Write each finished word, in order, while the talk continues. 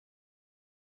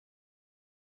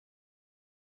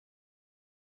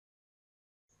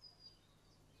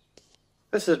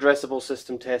This is Addressable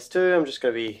System Test 2. I'm just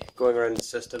going to be going around the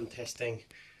system testing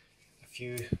a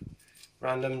few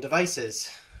random devices.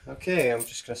 Okay, I'm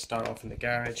just going to start off in the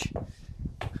garage.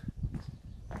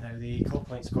 Now the call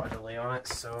point's got a delay on it,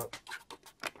 so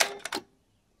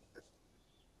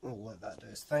we'll let that do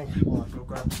its thing while I go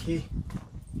grab the key.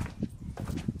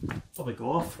 Probably go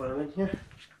off when I'm in here.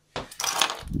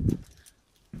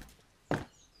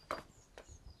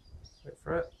 Wait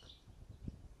for it.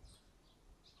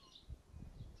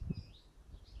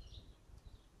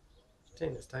 It's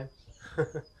taking its time.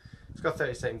 It's got a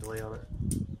 30-second delay on it.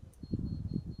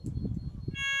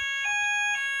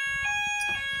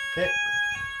 Okay.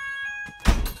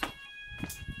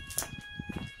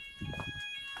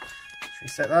 Let's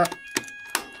reset that.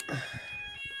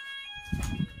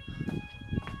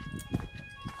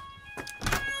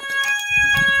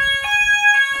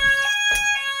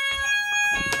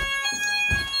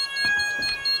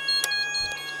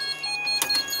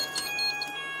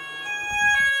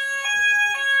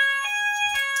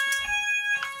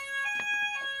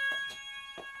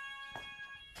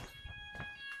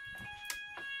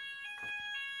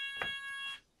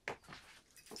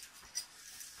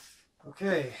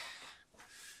 Okay,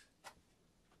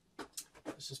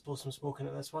 let's just blow some smoke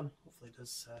into this one. Hopefully it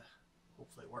does.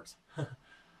 Hopefully it works.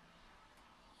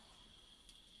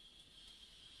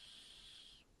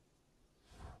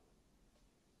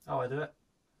 Oh, I do it.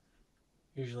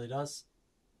 Usually does.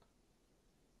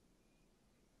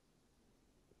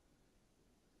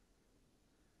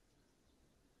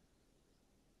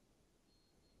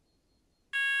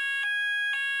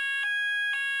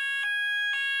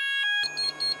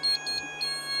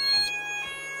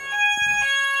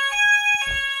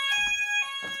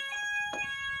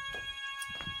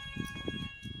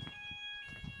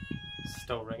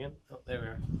 Still ringing. Oh, there we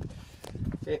are.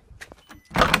 Okay.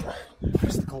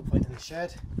 Press the call point in the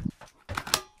shed.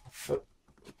 Oh.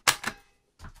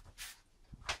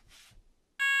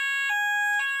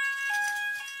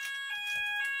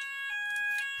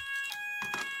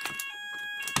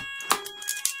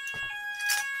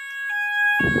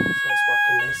 So it's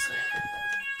working nicely.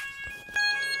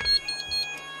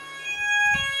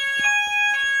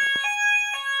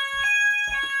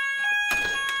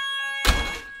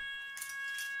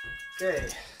 Okay.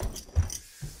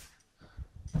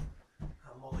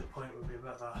 That multi-point would be a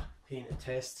bit of a pain to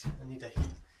test. I need a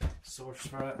heat source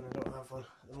for it and I don't have one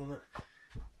at the moment.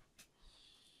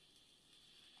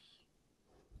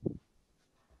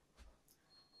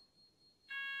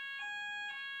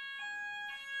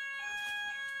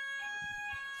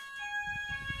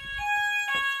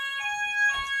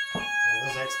 Yeah,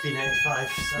 those XP95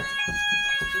 are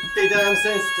pretty damn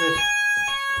sensitive.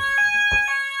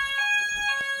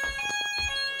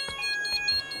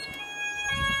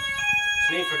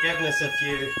 Need forgiveness if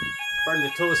you burn the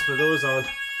toast with those on.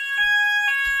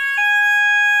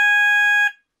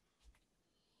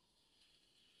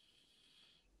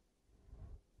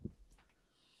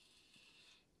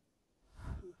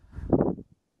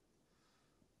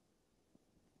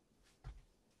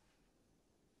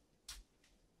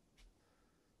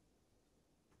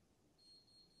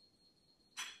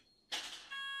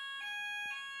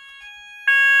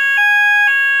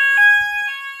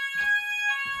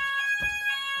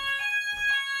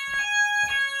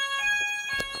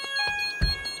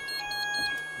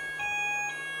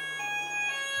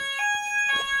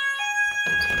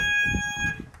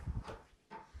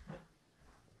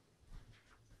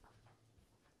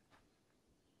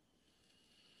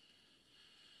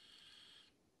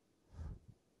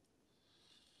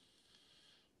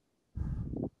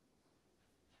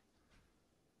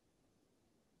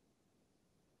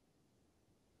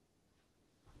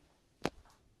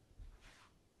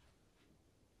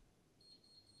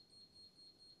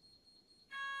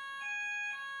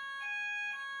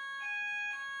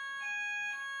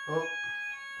 Oh.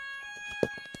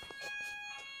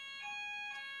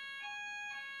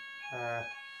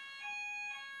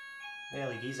 The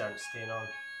LEDs aren't staying on.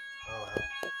 Oh well.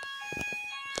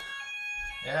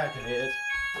 Yeah, activated.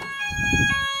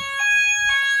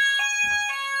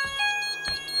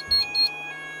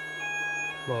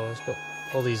 Well, it's got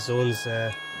all these zones.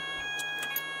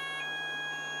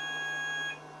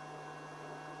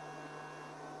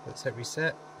 Let's hit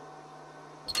reset.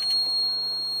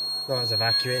 No, let's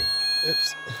evacuate.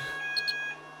 Oops.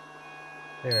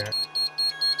 There we are.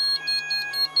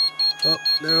 Oh,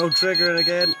 they're all triggering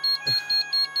again.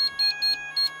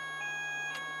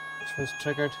 Which one's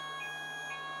triggered?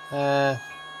 Oh,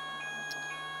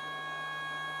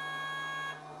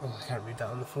 I can't read that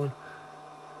on the phone.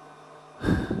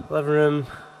 Living room,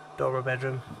 daughter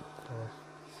bedroom.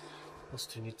 Those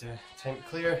two need to time to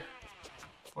clear.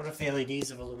 What if the LEDs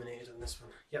have illuminated on this one?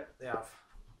 Yep, they have.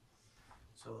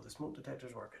 So the smoke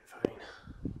detector's working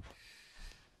fine.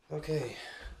 Okay.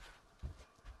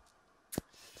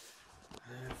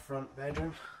 Front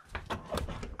bedroom. You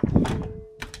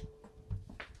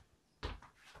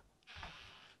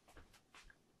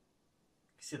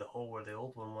see the hole where the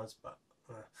old one was, but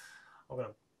I'm going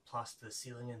to plaster the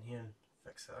ceiling in here and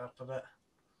fix it up a bit.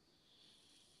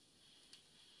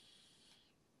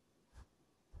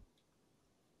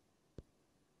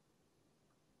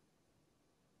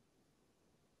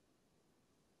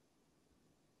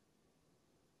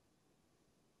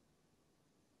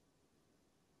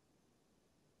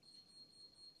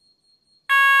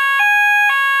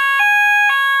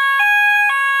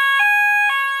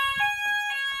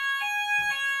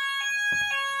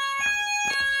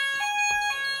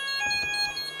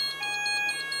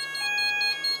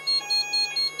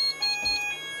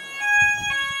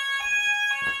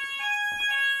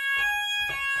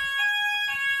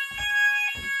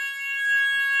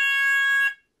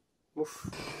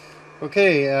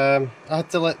 Okay, I had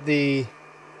to let the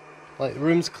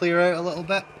rooms clear out a little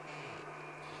bit,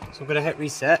 so I'm going to hit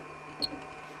reset.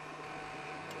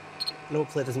 And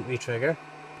hopefully it doesn't re-trigger.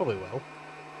 Probably will.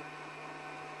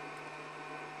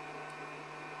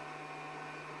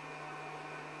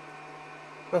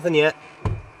 Nothing yet.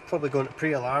 Probably going to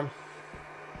pre-alarm.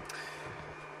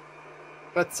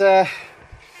 But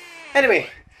anyway,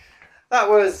 that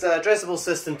was Addressable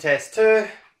System Test 2.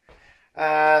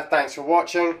 Thanks for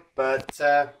watching, but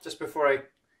just before I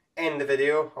end the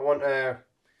video, I want to,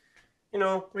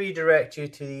 redirect you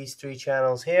to these 3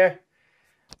 channels here.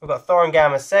 We've got Thorn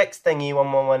Gamma 6, Thingy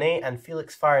 1118, and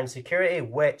Felix Fire and Security,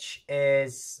 which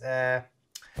is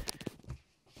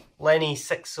Lenny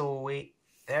 608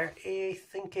 there, I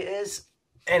think it is.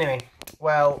 Anyway,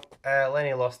 well,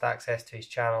 Lenny lost access to his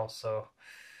channel, so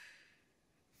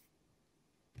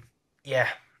yeah,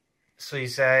 so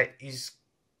he's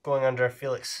going under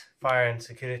Felix Fire and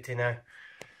Security now.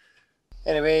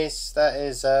 Anyways, that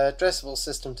is Addressable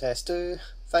System Test 2.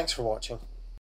 Thanks for watching.